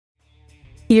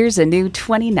Here's a new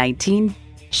 2019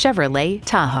 Chevrolet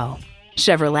Tahoe.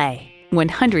 Chevrolet,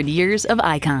 100 years of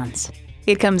icons.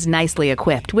 It comes nicely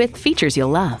equipped with features you'll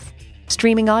love.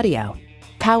 Streaming audio,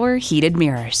 power heated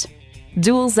mirrors,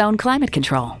 dual zone climate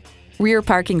control, rear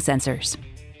parking sensors,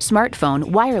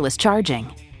 smartphone wireless charging,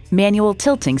 manual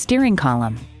tilting steering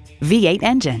column, V8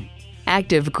 engine,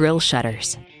 active grille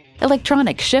shutters,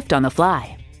 electronic shift on the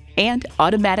fly, and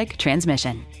automatic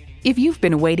transmission. If you've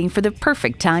been waiting for the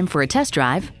perfect time for a test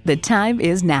drive, the time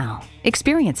is now.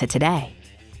 Experience it today.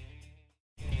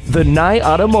 The Nye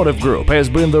Automotive Group has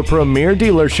been the premier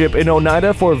dealership in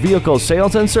Oneida for vehicle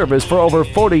sales and service for over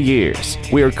 40 years.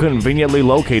 We are conveniently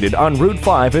located on Route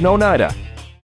 5 in Oneida.